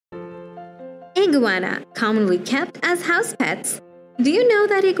Iguana, commonly kept as house pets. Do you know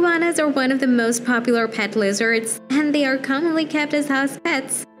that iguanas are one of the most popular pet lizards, and they are commonly kept as house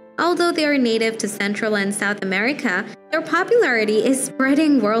pets? Although they are native to Central and South America, their popularity is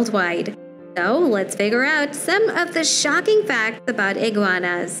spreading worldwide. So let's figure out some of the shocking facts about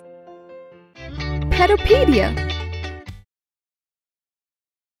iguanas. Petopedia.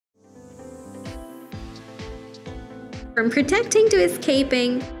 From protecting to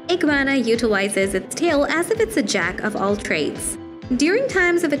escaping, iguana utilizes its tail as if it's a jack of all trades. During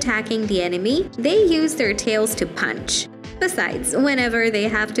times of attacking the enemy, they use their tails to punch. Besides, whenever they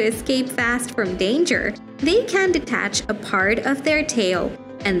have to escape fast from danger, they can detach a part of their tail.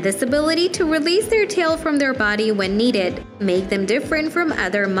 And this ability to release their tail from their body when needed make them different from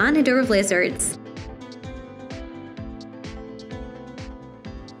other monitor lizards.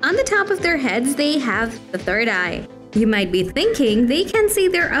 On the top of their heads, they have the third eye. You might be thinking they can see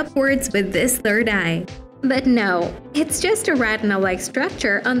their upwards with this third eye. But no, it's just a retina-like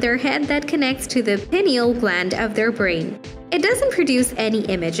structure on their head that connects to the pineal gland of their brain. It doesn't produce any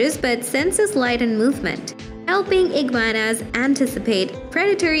images but senses light and movement, helping iguanas anticipate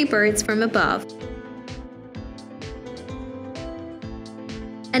predatory birds from above.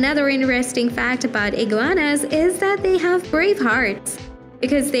 Another interesting fact about iguanas is that they have brave hearts,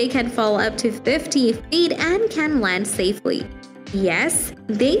 because they can fall up to 50 feet and can land safely. Yes,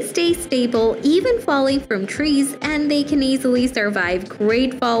 they stay stable even falling from trees, and they can easily survive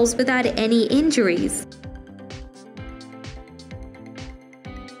great falls without any injuries.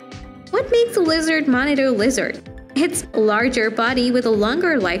 What makes a lizard monitor lizard? Its larger body with a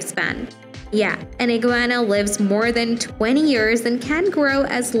longer lifespan. Yeah, an iguana lives more than 20 years and can grow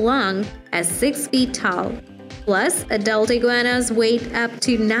as long as 6 feet tall. Plus, adult iguanas weigh up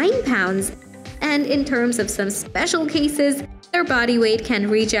to 9 pounds, and in terms of some special cases, their body weight can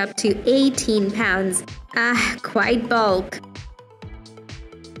reach up to 18 pounds. Quite bulk.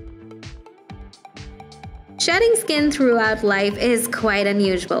 Shedding skin throughout life is quite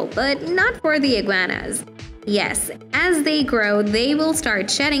unusual, but not for the iguanas. Yes, as they grow, they will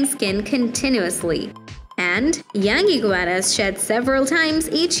start shedding skin continuously. And young iguanas shed several times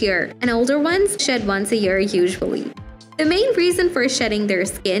each year, and older ones shed once a year usually. The main reason for shedding their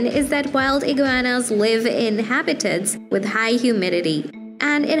skin is that wild iguanas live in habitats with high humidity,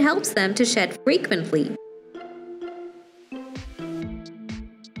 and it helps them to shed frequently.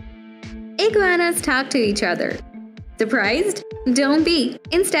 Iguanas talk to each other. Surprised? Don't be.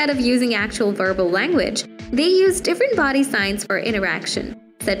 Instead of using actual verbal language, they use different body signs for interaction,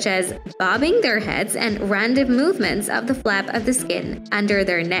 such as bobbing their heads and random movements of the flap of the skin under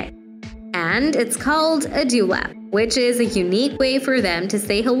their neck. And it's called a dewlap, which is a unique way for them to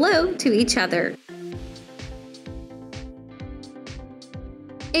say hello to each other.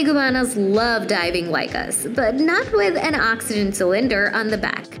 Iguanas love diving like us, but not with an oxygen cylinder on the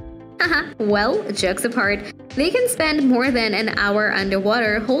back. Haha, well, jokes apart, they can spend more than an hour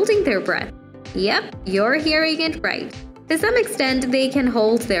underwater holding their breath. Yep, you're hearing it right. To some extent, they can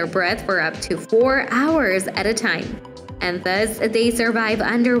hold their breath for up to 4 hours at a time, and thus they survive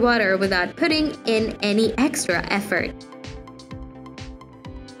underwater without putting in any extra effort.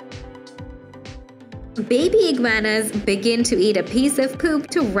 Baby iguanas begin to eat a piece of poop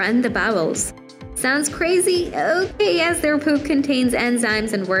to run the bowels. Sounds crazy? Okay, yes, their poop contains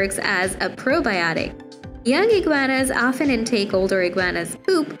enzymes and works as a probiotic. Young iguanas often intake older iguanas'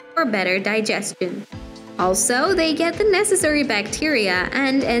 poop for better digestion. Also, they get the necessary bacteria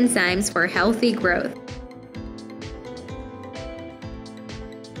and enzymes for healthy growth.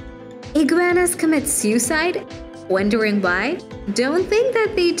 Iguanas commit suicide? Wondering why? Don't think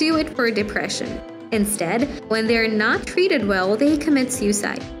that they do it for depression. Instead, when they're not treated well, they commit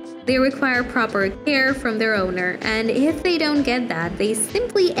suicide. They require proper care from their owner, and if they don't get that, they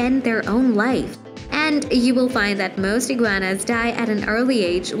simply end their own life. And you will find that most iguanas die at an early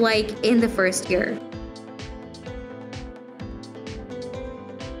age, like in the first year.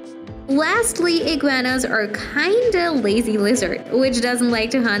 Lastly, iguanas are kinda lazy lizard, which doesn't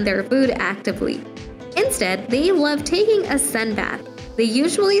like to hunt their food actively. Instead, they love taking a sunbath. They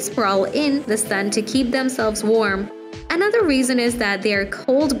usually sprawl in the sun to keep themselves warm. Another reason is that they are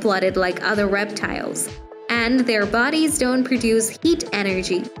cold-blooded like other reptiles, and their bodies don't produce heat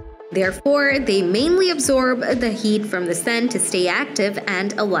energy. Therefore, they mainly absorb the heat from the sun to stay active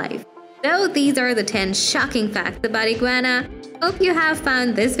and alive. So these are the 10 shocking facts about iguana. Hope you have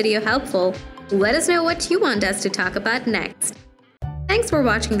found this video helpful. Let us know what you want us to talk about next. Thanks for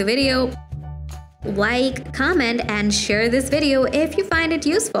watching the video. Like, comment, and share this video if you find it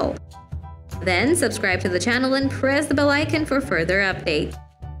useful. Then subscribe to the channel and press the bell icon for further updates.